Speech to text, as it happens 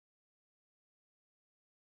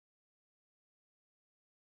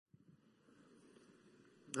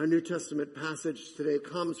Our New Testament passage today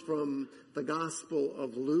comes from the Gospel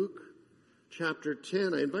of Luke, chapter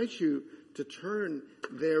 10. I invite you to turn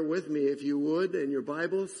there with me, if you would, in your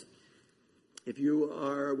Bibles. If you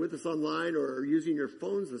are with us online or are using your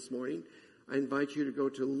phones this morning, I invite you to go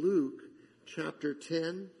to Luke, chapter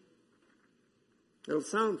 10. It'll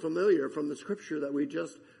sound familiar from the scripture that we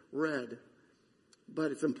just read,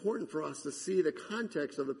 but it's important for us to see the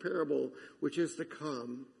context of the parable which is to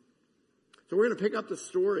come. So we're going to pick up the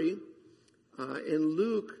story in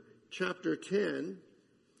Luke chapter 10,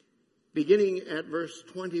 beginning at verse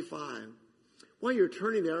 25. While you're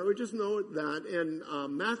turning there, I would just note that in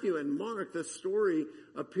Matthew and Mark, this story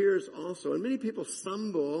appears also. And many people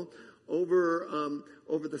stumble over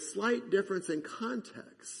the slight difference in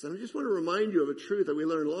context. And I just want to remind you of a truth that we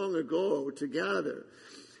learned long ago together.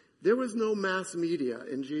 There was no mass media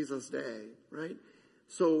in Jesus' day, right?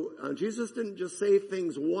 So Jesus didn't just say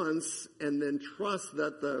things once and then trust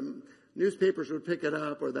that the newspapers would pick it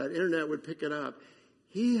up or that internet would pick it up.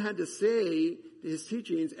 He had to say his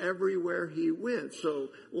teachings everywhere he went. So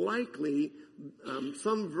likely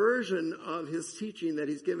some version of his teaching that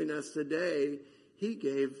he's giving us today, he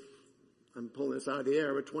gave, I'm pulling this out of the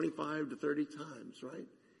air, but 25 to 30 times,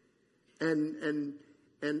 right?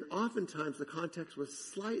 And oftentimes the context was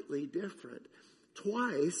slightly different.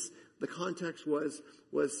 Twice the context was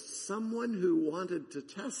someone who wanted to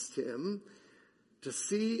test him to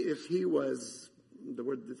see if he was, the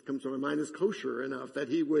word that comes to my mind is kosher enough, that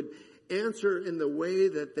he would answer in the way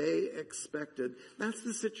that they expected. That's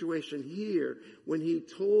the situation here. When he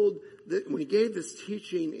gave this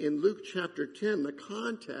teaching in Luke chapter 10, the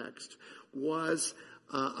context was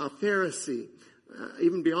a Pharisee.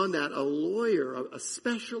 Even beyond that, a lawyer, a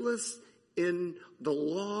specialist in the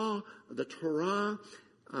law, the Torah,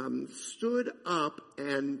 stood up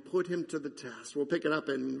and put him to the test. We'll pick it up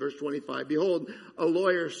in verse 25. Behold, a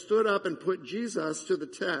lawyer stood up and put Jesus to the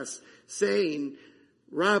test, saying,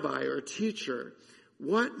 Rabbi or teacher,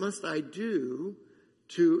 what must I do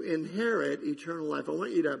to inherit eternal life? I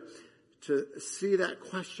want you to see that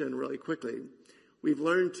question really quickly. We've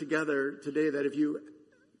learned together today that if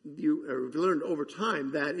we've learned over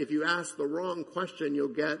time that if you ask the wrong question, you'll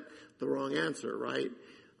get the wrong answer, right?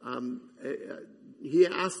 He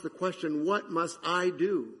asked the question, what must I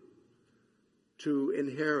do to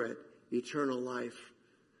inherit eternal life?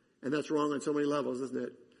 And that's wrong on so many levels, isn't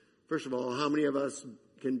it? First of all, how many of us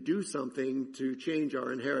can do something to change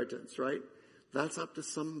our inheritance, right? That's up to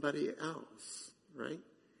somebody else, right?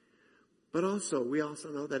 But also, we also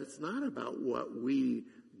know that it's not about what we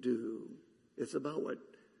do. It's about what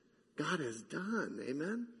God has done.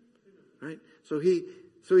 Amen? Right? So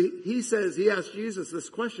he says, he asked Jesus this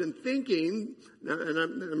question thinking, and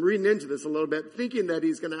I'm reading into this a little bit, thinking that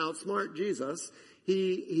he's going to outsmart Jesus.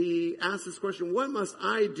 He asked this question, what must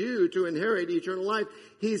I do to inherit eternal life?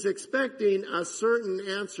 He's expecting a certain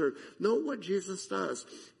answer. Note what Jesus does.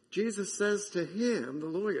 Jesus says to him, the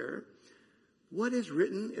lawyer, what is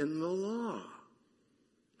written in the law?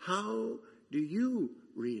 How do you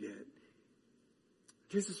read it?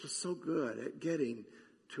 Jesus was so good at getting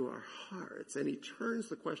to our hearts, and he turns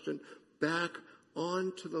the question back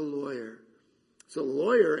on to the lawyer. So the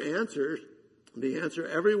lawyer answers the answer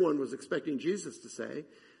everyone was expecting Jesus to say.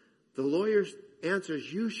 The lawyer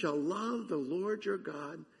answers, you shall love the Lord your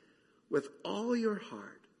God with all your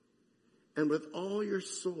heart and with all your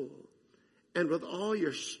soul and with all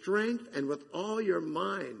your strength and with all your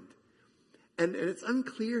mind. And it's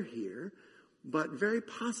unclear here, but very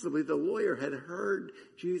possibly the lawyer had heard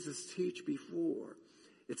Jesus teach before.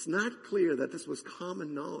 It's not clear that this was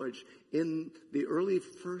common knowledge in the early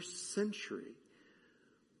first century.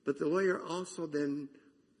 But the lawyer also then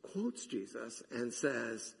quotes Jesus and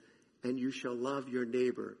says, and you shall love your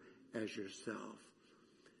neighbor as yourself.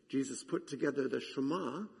 Jesus put together the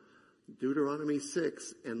Shema, Deuteronomy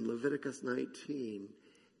 6 and Leviticus 19,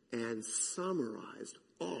 and summarized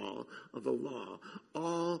all of the law,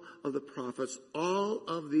 all of the prophets, all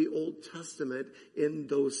of the Old Testament in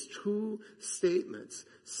those two statements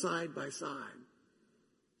side by side.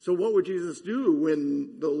 So what would Jesus do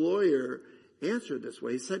when the lawyer answered this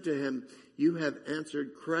way? He said to him, you have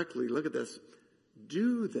answered correctly. Look at this.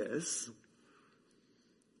 Do this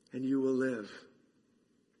and you will live.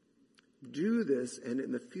 Do this and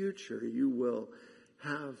in the future you will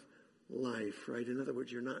have life, right? In other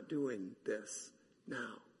words, you're not doing this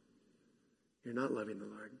now. You're not loving the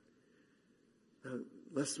Lord. Now,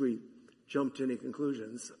 lest we jump to any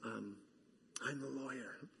conclusions, I'm the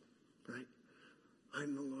lawyer, right?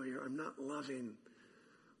 I'm the lawyer. I'm not loving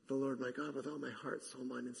the Lord my God with all my heart, soul,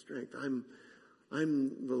 mind, and strength. I'm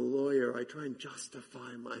the lawyer. I try and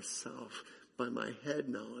justify myself by my head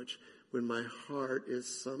knowledge when my heart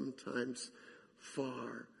is sometimes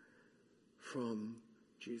far from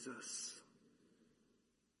Jesus.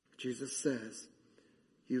 Jesus says,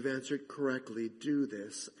 you've answered correctly. Do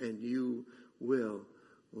this and you will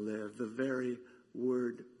live. The very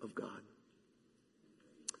word of God.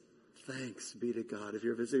 Thanks be to God. If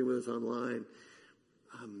you're visiting with us online,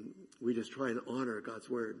 we just try and honor God's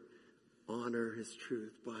word, honor his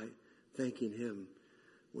truth by thanking him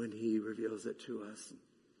when he reveals it to us.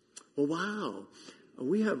 Well, wow.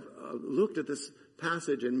 We have looked at this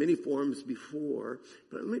passage in many forms before,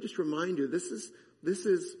 but let me just remind you, this is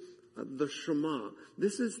the Shema.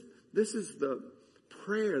 This is the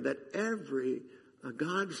prayer that every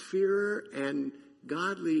God-fearer and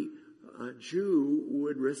godly Jew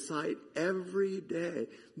would recite every day.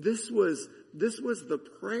 This was the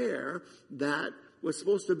prayer that was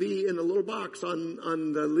supposed to be in the little box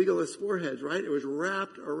on the legalist foreheads, right? It was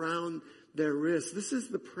wrapped around their wrists. This is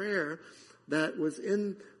the prayer that was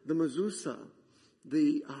in the mezuzah,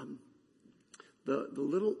 the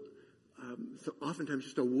little, oftentimes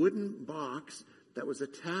just a wooden box that was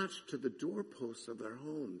attached to the doorposts of their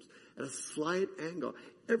homes at a slight angle.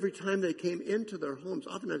 Every time they came into their homes,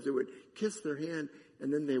 oftentimes they would kiss their hand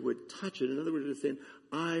and then they would touch it. In other words, they're saying,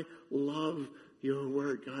 I love your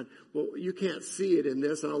word, God. Well, you can't see it in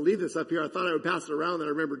this, and I'll leave this up here. I thought I would pass it around, and I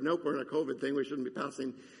remembered, nope, we're in a COVID thing. We shouldn't be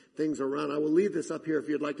passing things around. I will leave this up here if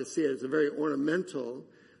you'd like to see it. It's a very ornamental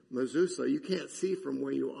mezuzah. You can't see from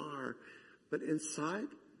where you are. But inside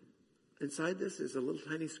this is a little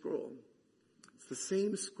tiny scroll. It's the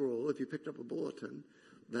same scroll, if you picked up a bulletin,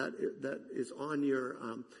 that is on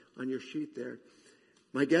your sheet there.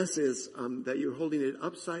 My guess is that you're holding it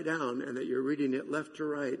upside down and that you're reading it left to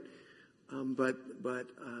right. But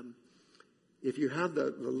if you have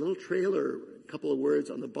the little trailer, a couple of words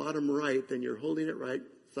on the bottom right, then you're holding it right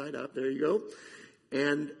side up. There you go.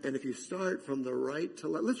 And if you start from the right to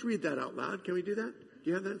left, let's read that out loud. Can we do that? Do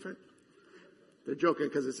you have that in front? They're joking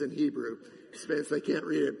because it's in Hebrew. Spanish, they can't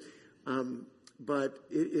read it. But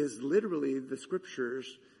it is literally the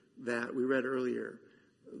scriptures that we read earlier.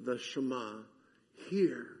 The Shema.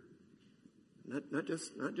 Hear. Not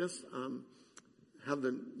just have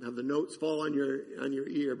the notes fall on your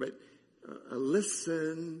ear, but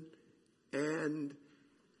listen and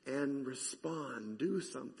respond. Do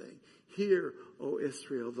something. Hear, O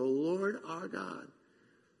Israel, the Lord our God,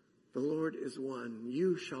 the Lord is one.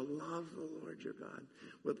 You shall love the Lord your God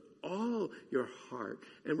with all your heart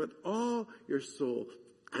and with all your soul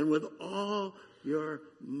and with all your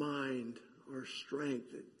mind or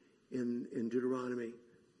strength in Deuteronomy.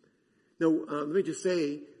 Now, let me just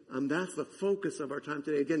say, that's the focus of our time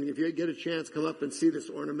today. Again, if you get a chance, come up and see this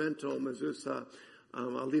ornamental mezuzah.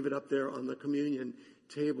 I'll leave it up there on the communion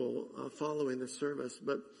table following the service.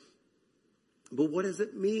 But what does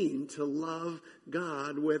it mean to love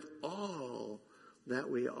God with all that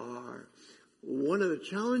we are? One of the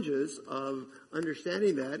challenges of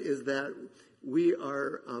understanding that is that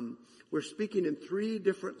we're speaking in three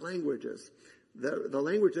different languages. The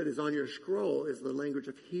language that is on your scroll is the language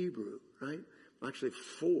of Hebrew, right? Actually,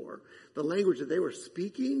 four. The language that they were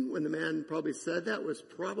speaking when the man probably said that was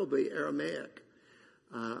probably Aramaic,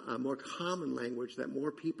 a more common language that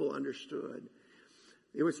more people understood.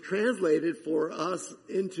 It was translated for us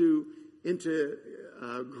into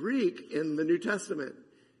Greek in the New Testament.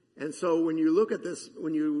 And so when you look at this,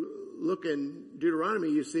 when you look in Deuteronomy,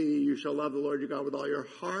 you see you shall love the Lord your God with all your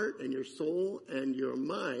heart and your soul and your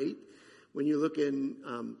might. When you look in,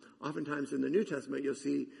 oftentimes in the New Testament, you'll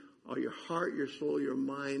see all your heart, your soul, your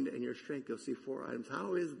mind, and your strength. You'll see four items.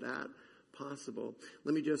 How is that possible?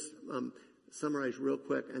 Let me just summarize real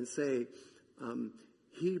quick and say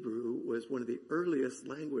Hebrew was one of the earliest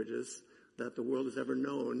languages that the world has ever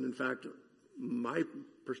known. In fact, my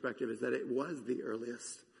perspective is that it was the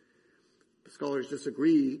earliest. Scholars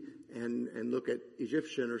disagree and look at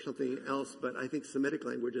Egyptian or something else, but I think Semitic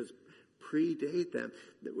languages predate them.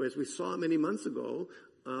 As we saw many months ago,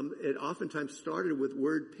 it oftentimes started with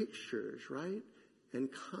word pictures, right? And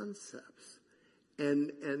concepts.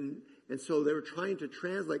 And so they were trying to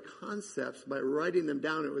translate concepts by writing them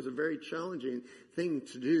down. It was a very challenging thing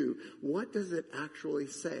to do. What does it actually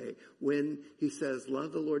say when he says,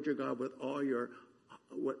 love the Lord your God with all your,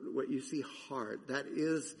 what you see, heart? That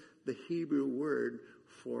is the Hebrew word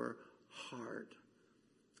for heart.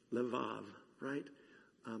 Levav, right?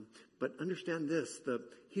 But understand this, the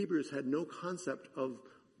Hebrews had no concept of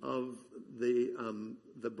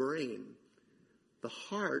the brain. The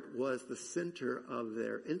heart was the center of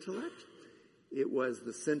their intellect. It was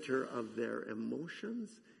the center of their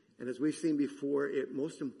emotions. And as we've seen before, it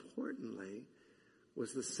most importantly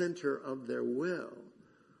was the center of their will.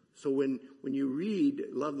 So when you read,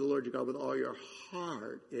 love the Lord your God with all your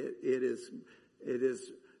heart, it is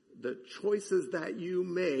the choices that you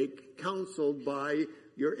make counseled by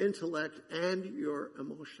your intellect and your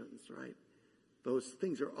emotions, right? Those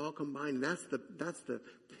things are all combined. That's the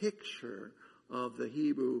picture of the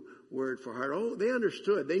Hebrew word for heart. Oh, they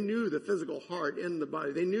understood. They knew the physical heart in the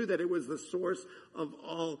body. They knew that it was the source of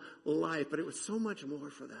all life, but it was so much more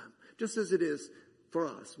for them. Just as it is for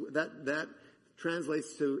us. That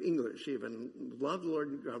translates to English even. Love the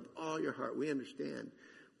Lord God with all your heart. We understand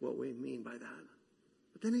what we mean by that.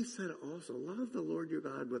 But then he said also, love the Lord your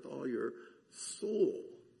God with all your soul,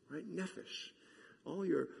 right? Nephesh. All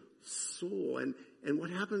your soul. And what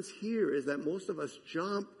happens here is that most of us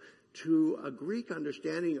jump to a Greek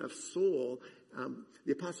understanding of soul.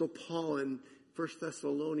 The Apostle Paul in 1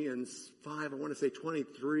 Thessalonians 5, I want to say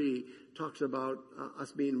 23, talks about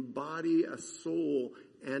us being body, a soul,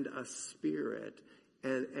 and a spirit.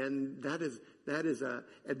 And that is a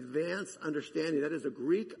advanced understanding. That is a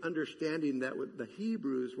Greek understanding that the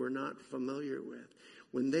Hebrews were not familiar with.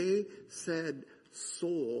 When they said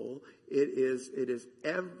soul, it is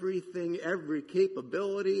everything, every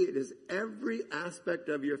capability. It is every aspect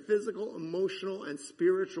of your physical, emotional, and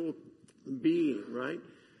spiritual being, right?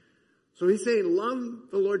 So he's saying,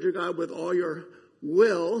 love the Lord your God with all your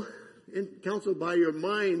will, counseled by your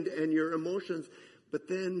mind and your emotions, but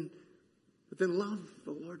then love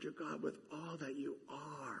the Lord your God with all that you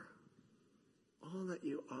are. All that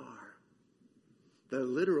you are. The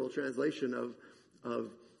literal translation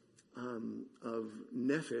of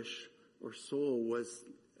nephesh, or soul, was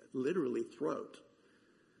literally throat.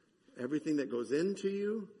 Everything that goes into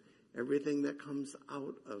you, everything that comes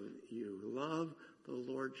out of you. Love the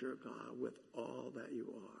Lord your God with all that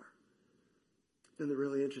you are. And the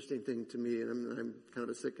really interesting thing to me, and I'm kind of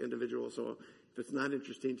a sick individual, so if it's not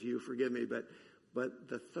interesting to you, forgive me, but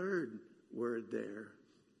the third word there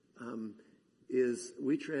is,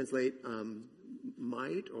 we translate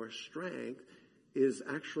might or strength, is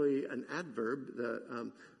actually an adverb,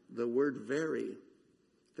 the word very,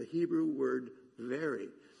 the Hebrew word very.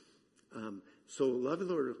 So love the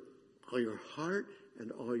Lord with all your heart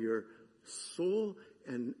and all your soul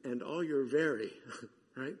and all your very,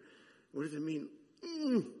 right? What does it mean?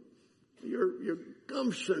 Your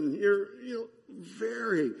gumption, your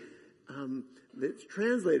very. It's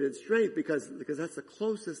translated strength because that's the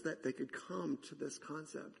closest that they could come to this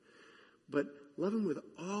concept. But love him with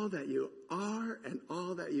all that you are and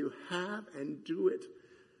all that you have, and do it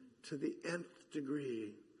to the nth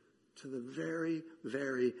degree, to the very,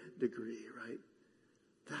 very degree, right?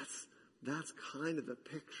 That's kind of the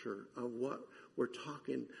picture of what we're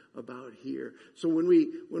talking about here. So when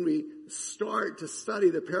we start to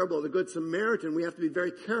study the parable of the Good Samaritan, we have to be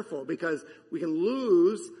very careful, because we can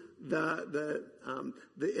lose the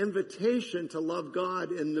invitation to love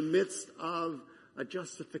God in the midst of a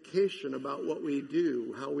justification about what we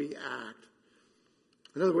do, how we act.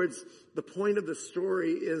 In other words, the point of the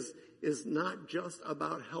story is not just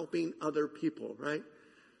about helping other people, right?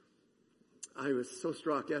 I was so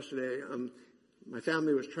struck yesterday. My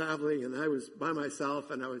family was traveling and I was by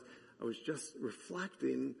myself, and I was just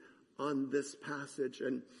reflecting on this passage.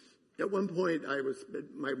 And at one point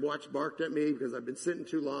my watch barked at me because I've been sitting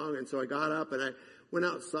too long, and so I got up and I went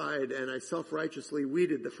outside and I self-righteously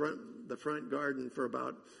weeded the front garden for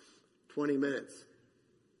about 20 minutes.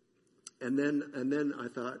 And then I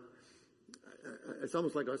thought, it's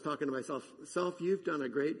almost like I was talking to myself, self, you've done a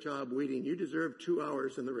great job weeding. You deserve 2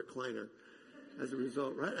 hours in the recliner as a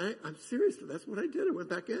result, right? I'm serious. That's what I did. I went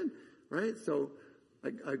back in, right? So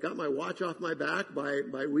I got my watch off my back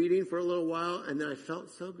by weeding for a little while, and then I felt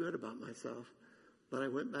so good about myself. But I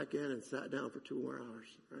went back in and sat down for 2 more hours,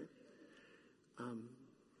 right?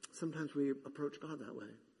 Sometimes we approach God that way,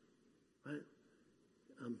 right?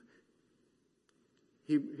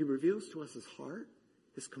 He reveals to us his heart,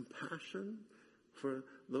 his compassion for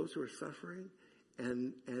those who are suffering,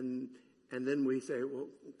 and then we say, well,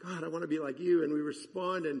 God, I want to be like you, and we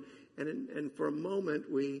respond, and for a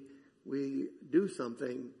moment we do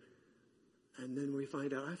something, and then we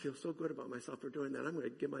find out, I feel so good about myself for doing that. I'm going to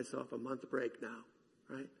give myself a month break now,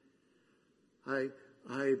 right?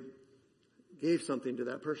 I gave something to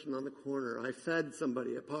that person on the corner. I fed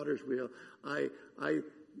somebody at Potter's Wheel. I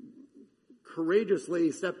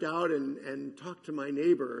courageously stepped out and talked to my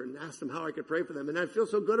neighbor and asked them how I could pray for them. And I feel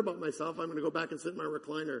so good about myself, I'm going to go back and sit in my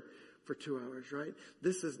recliner for 2 hours, right?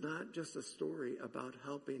 This is not just a story about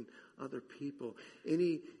helping other people.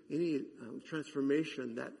 Any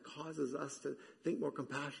transformation that causes us to think more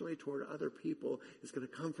compassionately toward other people is going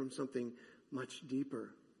to come from something much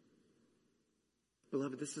deeper.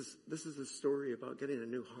 Beloved, this is a story about getting a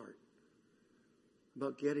new heart.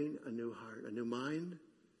 About getting a new heart, a new mind,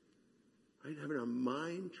 right? Having our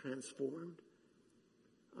mind transformed.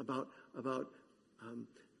 About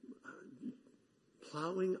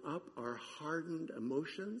plowing up our hardened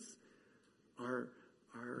emotions, our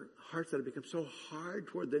hearts that have become so hard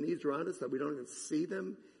toward the needs around us that we don't even see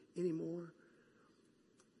them anymore.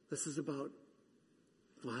 This is about,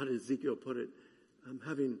 well, how did Ezekiel put it?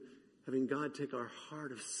 Having God take our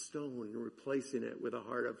heart of stone and replacing it with a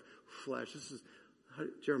heart of flesh. This is how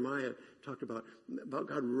Jeremiah talked about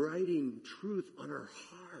God writing truth on our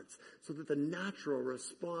hearts so that the natural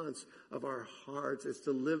response of our hearts is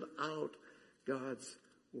to live out God's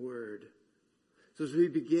word. So as we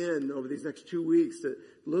begin over these next 2 weeks to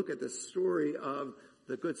look at the story of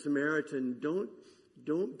the Good Samaritan, don't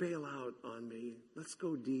bail out on me. Let's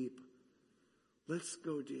go deep. Let's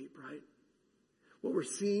go deep, right? What we're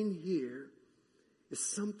seeing here is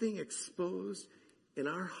something exposed in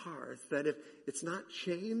our hearts that if it's not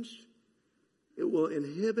changed, it will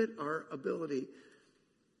inhibit our ability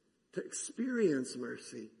to experience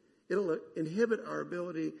mercy. It'll inhibit our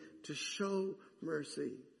ability to show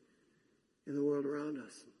mercy in the world around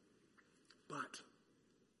us. But,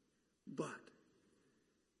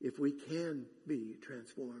 if we can be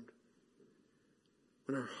transformed,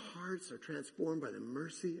 when our hearts are transformed by the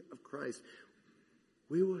mercy of Christ,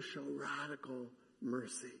 we will show radical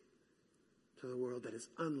mercy to the world that is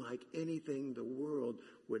unlike anything the world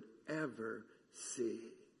would ever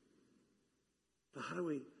see. But how do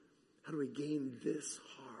we gain this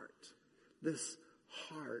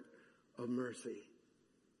heart of mercy?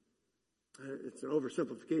 It's an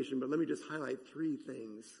oversimplification, but let me just highlight 3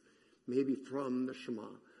 things, maybe from the Shema,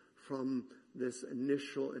 from this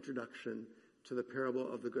initial introduction to the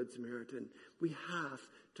parable of the Good Samaritan. We have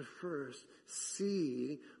to first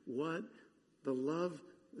see the love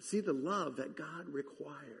that God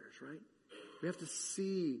requires, right? We have to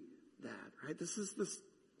see that, right? This is the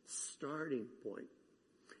starting point.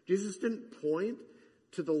 Jesus didn't point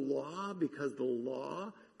to the law because the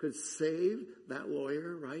law could save that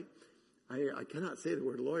lawyer, right? I cannot say the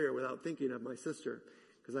word lawyer without thinking of my sister,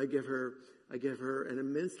 because I give her an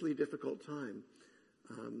immensely difficult time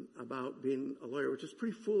about being a lawyer, which is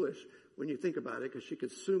pretty foolish when you think about it, because she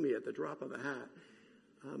could sue me at the drop of a hat.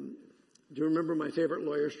 Do you remember my favorite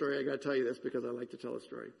lawyer story? I got to tell you this because I like to tell a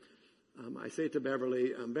story. I say to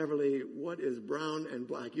Beverly, Beverly, what is brown and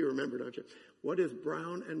black? You remember, don't you? What is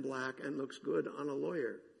brown and black and looks good on a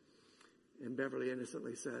lawyer? And Beverly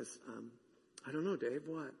innocently says, I don't know, Dave,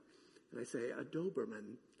 what? And I say, a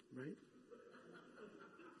Doberman, right?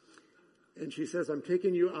 And she says, I'm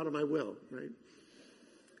taking you out of my will, right?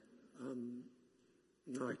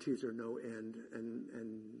 No, I tease her no end.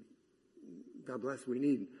 And God bless, we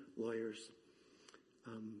need lawyers.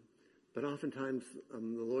 But oftentimes, the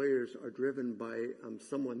lawyers are driven by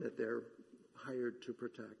someone that they're hired to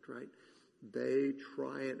protect, right? They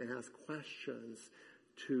try and ask questions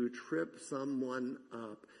to trip someone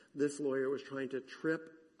up. This lawyer was trying to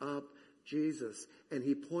trip up Jesus, and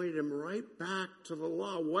he pointed him right back to the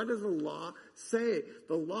law. What does the law say?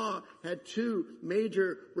 The law had 2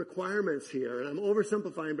 major requirements here, and I'm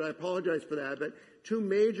oversimplifying, but I apologize for that, but 2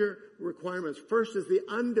 major requirements. First is the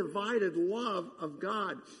undivided love of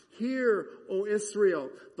God. Hear, O Israel,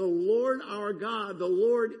 the Lord our God, the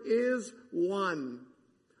Lord is one.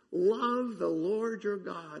 Love the Lord your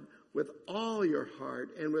God with all your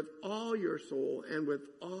heart and with all your soul and with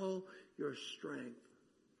all your strength.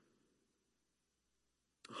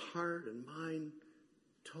 Heart and mind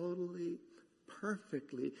totally,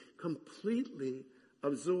 perfectly, completely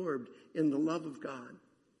absorbed in the love of God,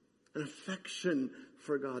 an affection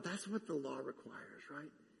for God. That's what the law requires, right?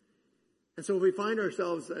 And so we find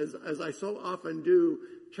ourselves, as I so often do,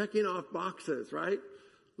 checking off boxes, right?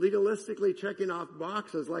 Legalistically checking off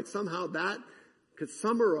boxes, like somehow that could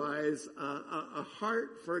summarize a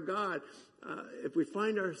heart for God. If we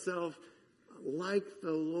find ourselves like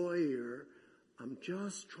the lawyer, I'm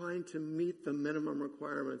just trying to meet the minimum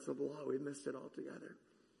requirements of the law, we missed it altogether.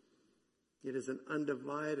 It is an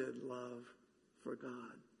undivided love for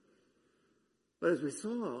God. But as we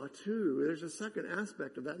saw, too, there's a second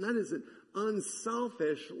aspect of that, and that is an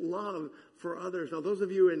unselfish love for others. Now, those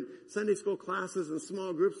of you in Sunday school classes and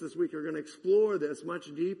small groups this week are going to explore this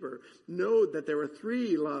much deeper. Note that there were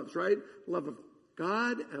 3 loves, right? Love of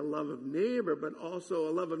God and a love of neighbor, but also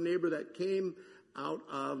a love of neighbor that came out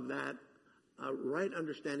of that right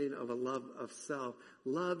understanding of a love of self.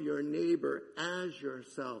 Love your neighbor as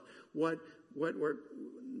yourself. What we're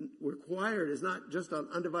required is not just an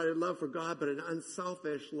undivided love for God, but an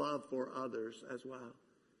unselfish love for others as well.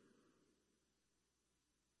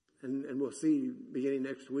 And we'll see beginning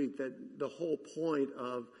next week that the whole point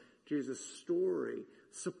of Jesus' story,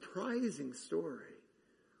 surprising story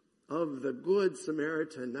of the Good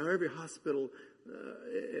Samaritan. Now every hospital,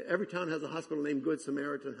 every town has a hospital named Good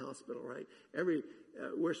Samaritan Hospital, right?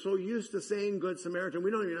 We're so used to saying Good Samaritan,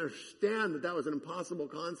 we don't even understand that was an impossible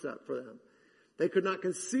concept for them. They could not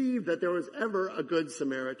conceive that there was ever a Good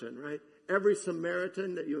Samaritan, right? Every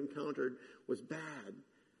Samaritan that you encountered was bad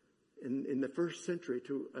in the first century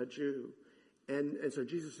to a Jew. And so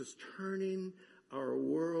Jesus is turning our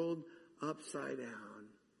world upside down.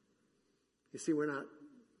 You see, we're not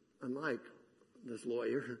unlike this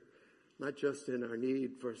lawyer, not just in our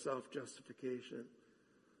need for self-justification,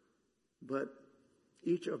 but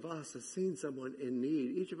each of us has seen someone in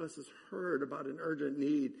need. Each of us has heard about an urgent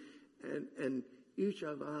need, and each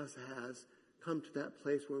of us has come to that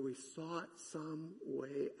place where we sought some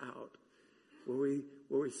way out, where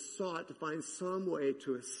we sought to find some way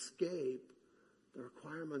to escape the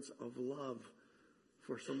requirements of love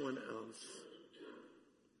for someone else.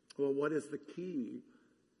 Well, what is the key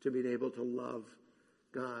to being able to love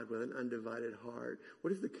God with an undivided heart?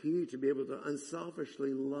 What is the key to be able to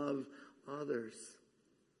unselfishly love others?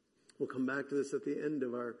 We'll come back to this at the end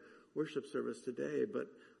of our worship service today, but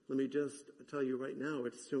let me just tell you right now,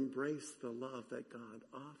 it's to embrace the love that God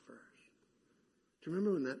offers. Do you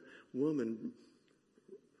remember when that woman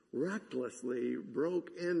recklessly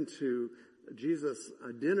broke into Jesus'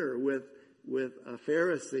 dinner with a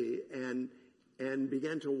Pharisee and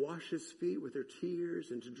began to wash his feet with her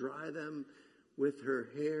tears and to dry them with her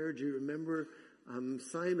hair? Do you remember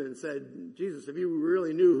Simon said, Jesus, if you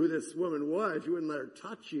really knew who this woman was, you wouldn't let her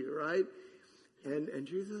touch you, right? And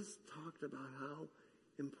Jesus talked about how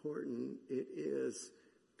important it is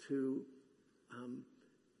to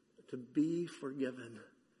be forgiven.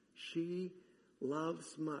 She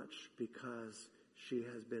loves much because she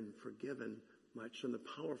has been forgiven much. And the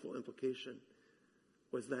powerful implication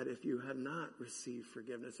was that if you have not received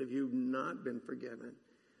forgiveness, if you've not been forgiven,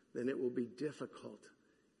 then it will be difficult.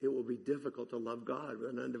 It will be difficult to love God with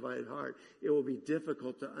an undivided heart. It will be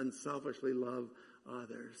difficult to unselfishly love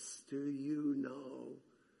others. Do you know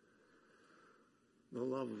the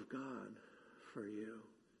love of God for you?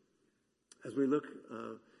 As we look,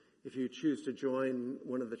 if you choose to join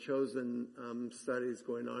one of the chosen studies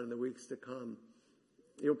going on in the weeks to come,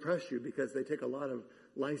 it'll press you because they take a lot of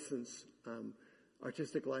license,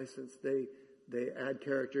 artistic license. They add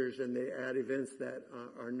characters and they add events that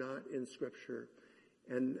are not in Scripture.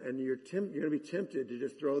 And you're going to be tempted to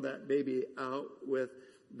just throw that baby out with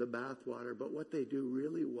the bathwater. But what they do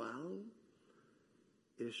really well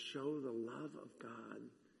is show the love of God.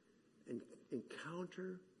 And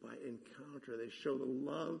encounter by encounter, they show the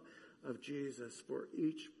love of Jesus for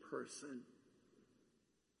each person.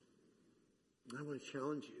 I want to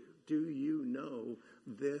challenge you. Do you know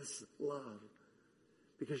this love?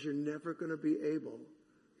 Because you're never going to be able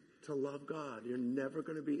to love God. You're never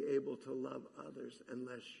going to be able to love others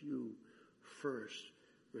unless you first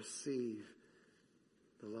receive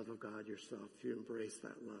the love of God yourself. You embrace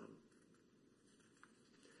that love.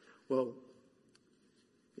 Well,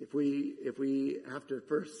 if we have to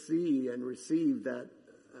first see and receive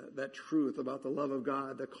that truth about the love of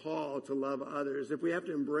God, the call to love others, if we have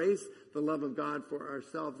to embrace the love of God for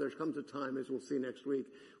ourselves, there comes a time, as we'll see next week,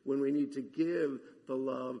 when we need to give the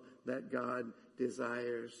love that God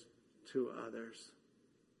desires to others.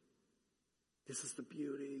 This is the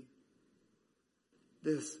beauty.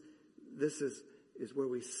 This is where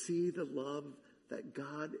we see the love that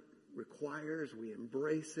God requires, we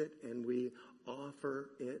embrace it, and we offer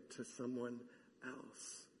it to someone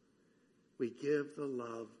else. We give the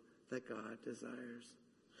love that God desires.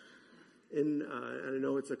 And I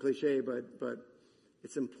know it's a cliche, but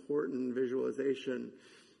it's important visualization.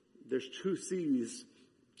 There's two seas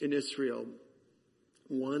in Israel.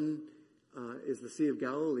 One is the Sea of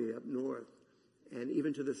Galilee up north. And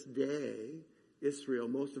even to this day,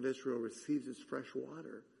 most of Israel receives its fresh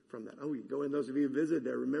water from that. Oh, you go in, those of you who visited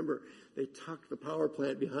there, remember, they tucked the power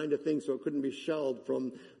plant behind a thing so it couldn't be shelled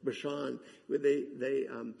from Bashan.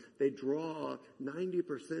 They draw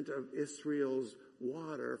 90% of Israel's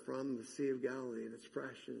water from the Sea of Galilee, and it's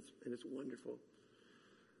fresh and it's wonderful.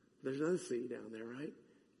 There's another sea down there, right?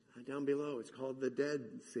 Down below, it's called the Dead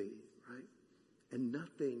Sea, right? And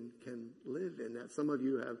nothing can live in that. Some of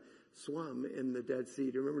you have swum in the Dead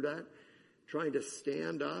Sea. Do you remember that? Trying to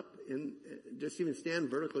stand up and just even stand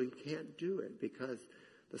vertical, you can't do it because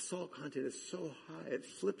the salt content is so high, it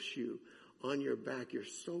flips you on your back. You're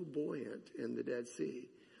so buoyant in the Dead Sea.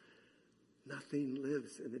 Nothing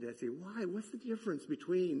lives in the Dead Sea. Why? What's the difference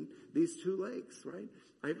between these two lakes, right?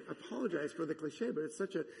 I apologize for the cliche, but it's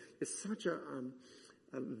such a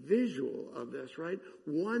visual of this, right?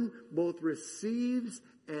 One both receives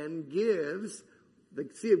and gives. The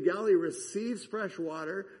Sea of Galilee receives fresh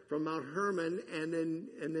water from Mount Hermon and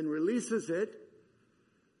then releases it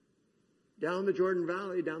down the Jordan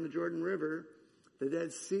Valley, down the Jordan River. The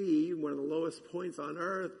Dead Sea, one of the lowest points on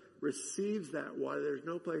earth, receives that water. There's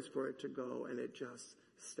no place for it to go, and it just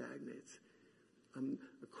stagnates.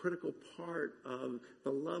 A critical part of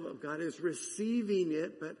the love of God is receiving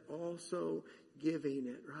it, but also giving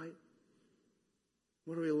it, right?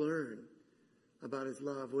 What do we learn about His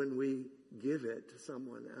love when we give it to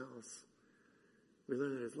someone else? We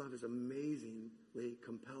learn that His love is amazingly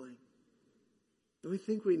compelling. And we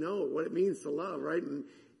think we know what it means to love, right?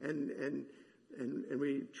 And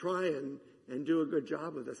we try and do a good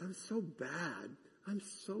job of this. I'm so bad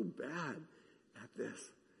at this,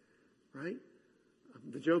 right?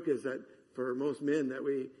 The joke is that for most men that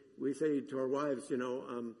we say to our wives,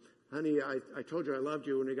 honey, I told you I loved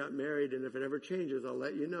you when we got married, and if it ever changes, I'll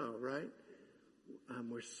let you know, right?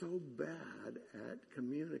 We're so bad at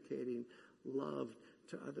communicating love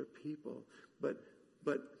to other people. But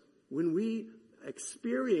when we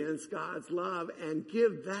experience God's love and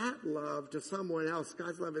give that love to someone else,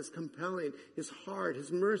 God's love is compelling. His heart,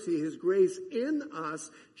 His mercy, His grace in us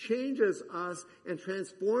changes us and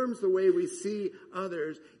transforms the way we see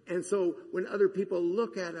others. And so when other people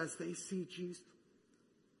look at us, they see Jesus.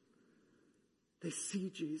 They see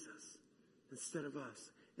Jesus instead of us.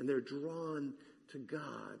 And they're drawn to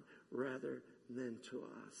God rather than to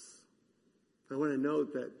us. I want to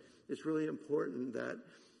note that it's really important that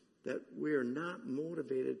we are not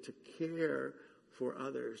motivated to care for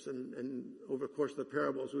others. And over the course of the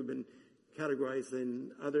parables, we've been categorizing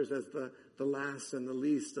others as the last and the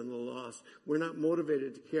least and the lost. We're not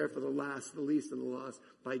motivated to care for the last, the least, and the lost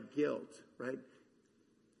by guilt, right?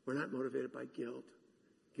 We're not motivated by guilt.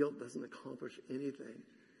 Guilt doesn't accomplish anything.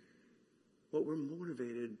 What we're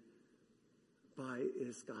motivated by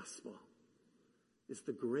is gospel. It's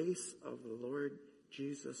the grace of the Lord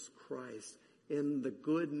Jesus Christ in the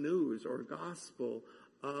good news or gospel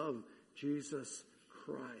of Jesus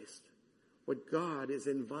Christ. What God is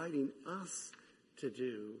inviting us to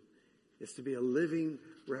do is to be a living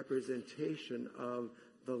representation of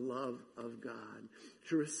the love of God.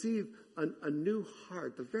 To receive a new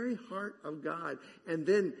heart, the very heart of God, and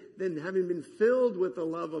then having been filled with the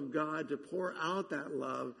love of God, to pour out that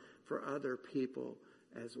love for other people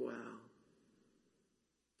as well.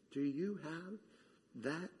 Do you have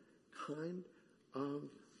that kind of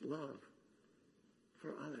love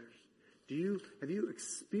for others? Have you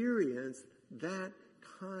experienced that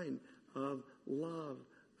kind of love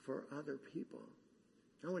for other people?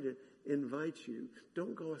 I want to invite you,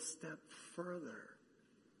 don't go a step further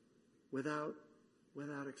without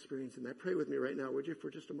experiencing that. Pray with me right now, would you, for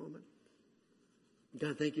just a moment?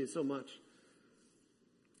 God, thank you so much.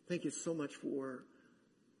 Thank you so much for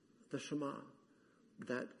the Shema,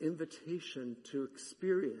 that invitation to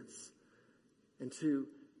experience and to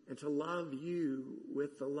love you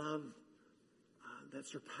with the love that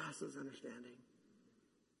surpasses understanding,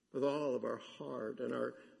 with all of our heart and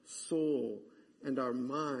our soul and our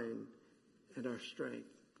mind and our strength.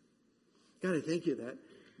 God, I thank you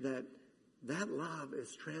that love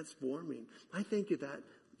is transforming. I thank you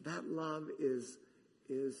that love is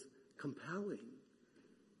compelling.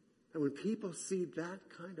 And when people see that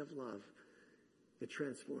kind of love, it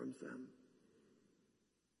transforms them.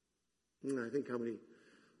 And I think how many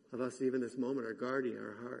of us, even this moment, are guarding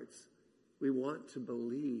our hearts. We want to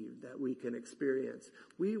believe that we can experience.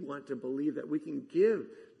 We want to believe that we can give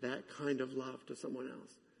that kind of love to someone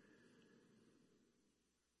else.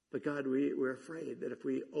 But God, we're afraid that if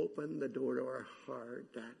we open the door to our heart,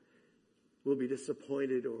 that we'll be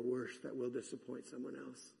disappointed, or worse, that we'll disappoint someone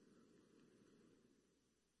else.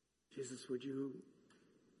 Jesus, would you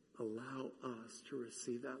allow us to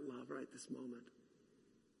receive that love right this moment?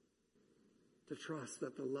 To trust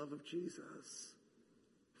that the love of Jesus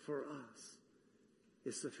for us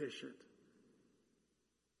is sufficient.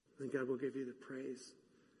 And God will give you the praise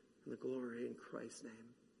and the glory in Christ's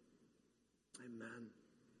name. Amen.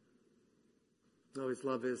 No, His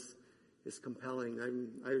love is compelling.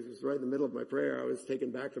 I was right in the middle of my prayer. I was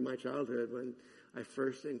taken back to my childhood when I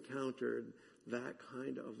first encountered that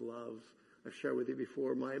kind of love. I've shared with you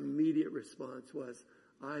before, my immediate response was,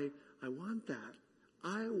 I want that.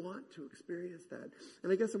 I want to experience that.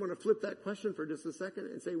 And I guess I want to flip that question for just a second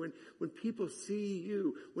and say, when people see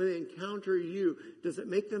you, when they encounter you, does it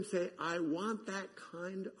make them say, I want that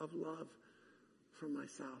kind of love for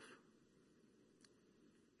myself?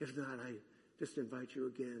 If not, I just invite you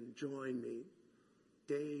again, join me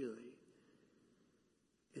daily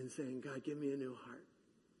in saying, God, give me a new heart.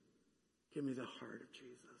 Give me the heart of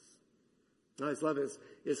Jesus. Now, his love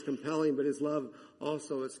is compelling, but his love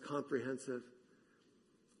also is comprehensive.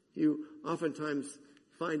 You oftentimes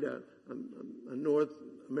find a North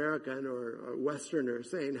American or Westerner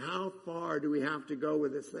saying, how far do we have to go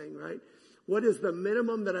with this thing, right? What is the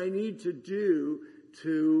minimum that I need to do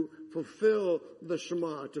to fulfill the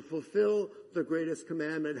Shema, to fulfill the greatest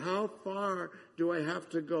commandment? How far do I have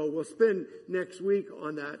to go? We'll spend next week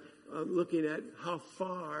on that, looking at how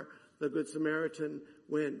far the Good Samaritan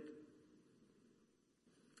went.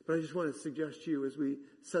 But I just want to suggest to you as we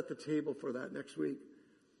set the table for that next week,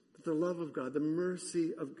 that the love of God, the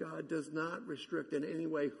mercy of God does not restrict in any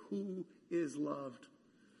way who is loved.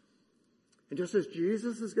 And just as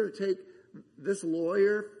Jesus is going to take this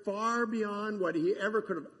lawyer far beyond what he ever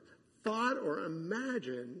could have thought or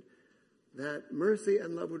imagined that mercy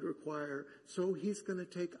and love would require, so he's going to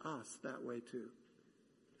take us that way too.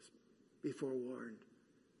 Be forewarned.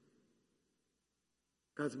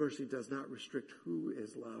 God's mercy does not restrict who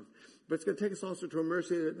is loved. But it's going to take us also to a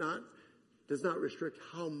mercy that does not restrict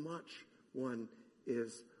how much one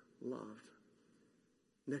is loved.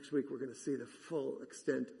 Next week we're going to see the full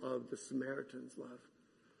extent of the Samaritan's love.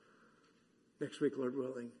 Next week, Lord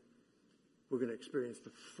willing, we're going to experience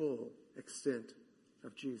the full extent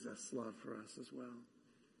of Jesus' love for us as well.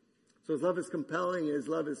 So his love is compelling, his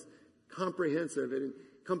love is comprehensive. It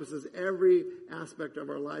encompasses every aspect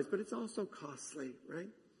of our lives, but it's also costly, right?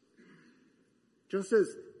 Just as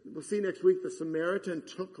we'll see next week, the Samaritan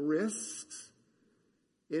took risks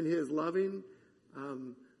in his loving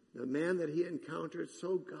the man that he encountered,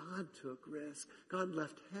 so God took risks. God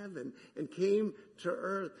left heaven and came to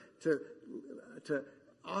earth to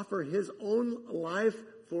offer his own life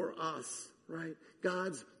for us, right?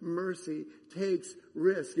 God's mercy takes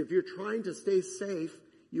risk. If you're trying to stay safe,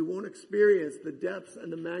 you won't experience the depths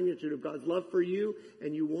and the magnitude of God's love for you,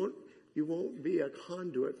 and you won't be a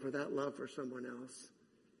conduit for that love for someone else.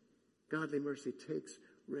 Godly mercy takes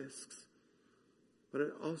risks, but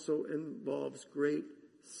it also involves great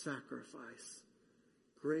sacrifice.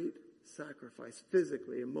 Great sacrifice,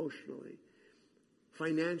 physically, emotionally,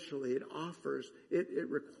 financially. It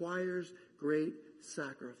requires great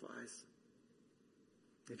sacrifice.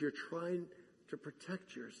 If you're trying to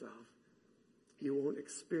protect yourself, you won't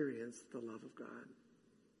experience the love of God.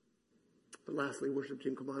 But lastly, worship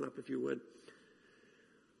team, come on up if you would.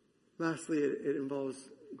 Lastly, it involves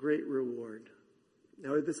great reward.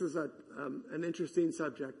 Now, this is an interesting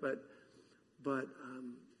subject, but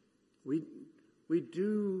we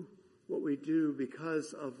do what we do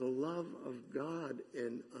because of the love of God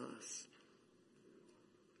in us.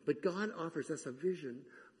 But God offers us a vision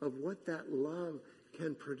of what that love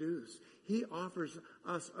can produce. He offers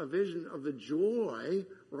us a vision of the joy,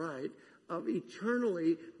 right, of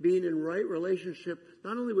eternally being in right relationship,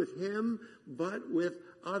 not only with Him, but with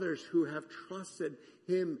others who have trusted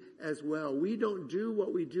Him as well. We don't do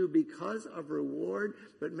what we do because of reward,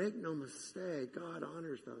 but make no mistake, God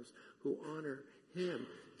honors those who honor Him.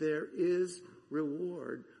 There is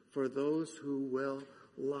reward for those who will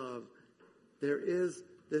love. There is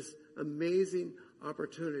this amazing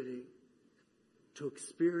opportunity to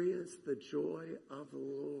experience the joy of the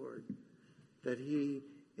Lord that He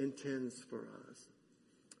intends for us.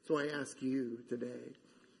 So I ask you today,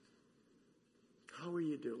 how are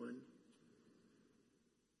you doing?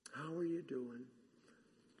 How are you doing?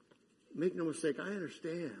 Make no mistake, I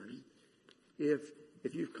understand if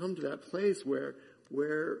you've come to that place where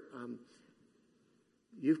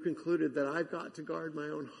you've concluded that I've got to guard my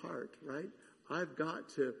own heart, right? I've got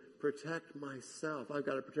to protect myself. I've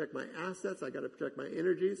got to protect my assets. I've got to protect my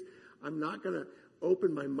energies. I'm not going to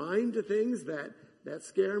open my mind to things that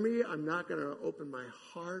scare me. I'm not going to open my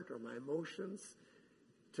heart or my emotions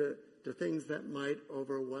to things that might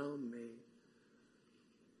overwhelm me.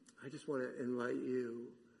 I just want to invite you.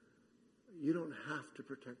 You don't have to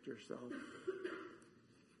protect yourself.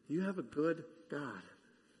 You have a good God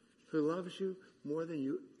who loves you more than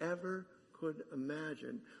you ever could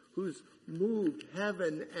imagine, who's moved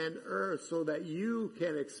heaven and earth so that you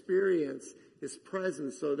can experience His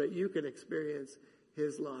presence, so that you can experience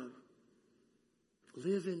His love.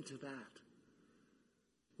 Live into that.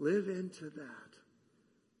 Live into that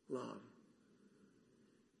love.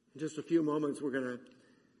 In just a few moments, we're going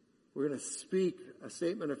to speak a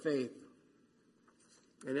statement of faith.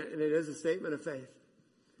 And it is a statement of faith.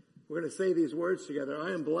 We're going to say these words together.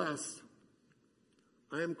 I am blessed.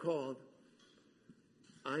 I am called.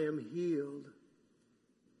 I am healed.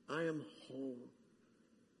 I am whole.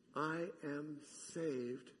 I am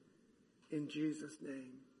saved in Jesus'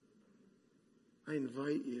 name. I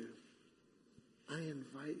invite you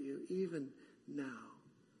even now.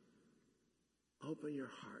 Open your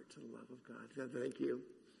heart to the love of God. God, thank you.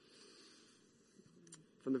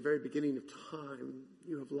 From the very beginning of time,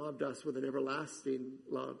 you have loved us with an everlasting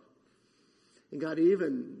love. And God,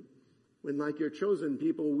 even when, like your chosen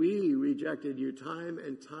people, we rejected you time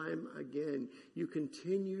and time again, you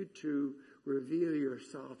continue to reveal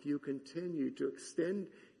yourself. You continue to extend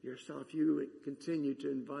yourself. You continue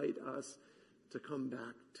to invite us to come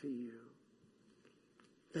back to you.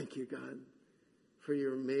 Thank you, God, for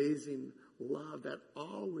your amazing love that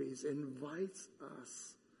always invites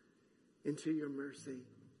us into your mercy.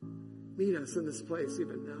 Meet us in this place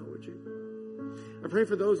even now, would you? I pray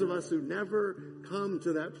for those of us who never come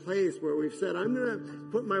to that place where we've said, I'm going to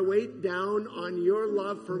put my weight down on your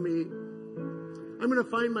love for me. I'm going to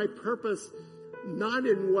find my purpose not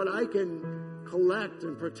in what I can collect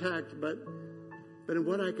and protect, but in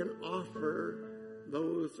what I can offer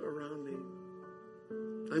those around me.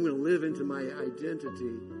 I'm going to live into my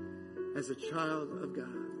identity as a child of God.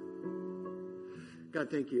 God,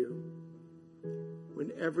 thank you.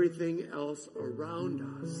 When everything else around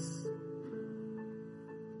us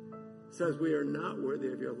says we are not worthy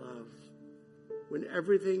of your love, when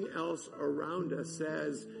everything else around us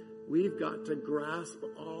says we've got to grasp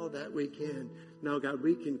all that we can, now, God,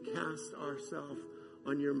 we can cast ourselves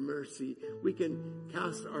on your mercy. We can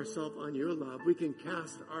cast ourselves on your love. We can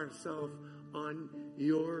cast ourselves on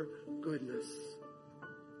your goodness.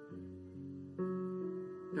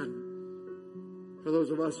 And for those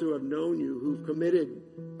of us who have known you, who've committed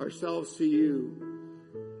ourselves to you,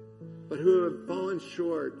 but who have fallen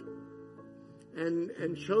short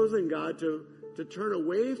and chosen, God, to turn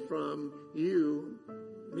away from you,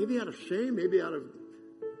 maybe out of shame, maybe out of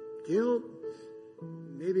guilt,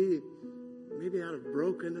 maybe out of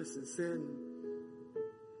brokenness and sin.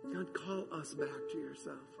 God, call us back to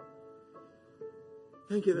yourself.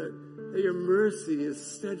 Thank you that your mercy is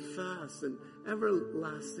steadfast and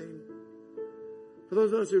everlasting. For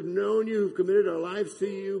those of us who've known you, who've committed our lives to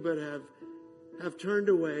you, but have turned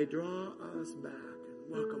away, draw us back and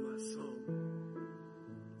welcome us home.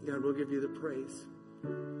 God, we'll give you the praise.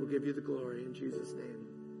 We'll give you the glory in Jesus' name.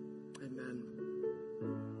 Amen.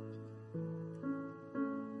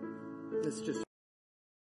 Let's just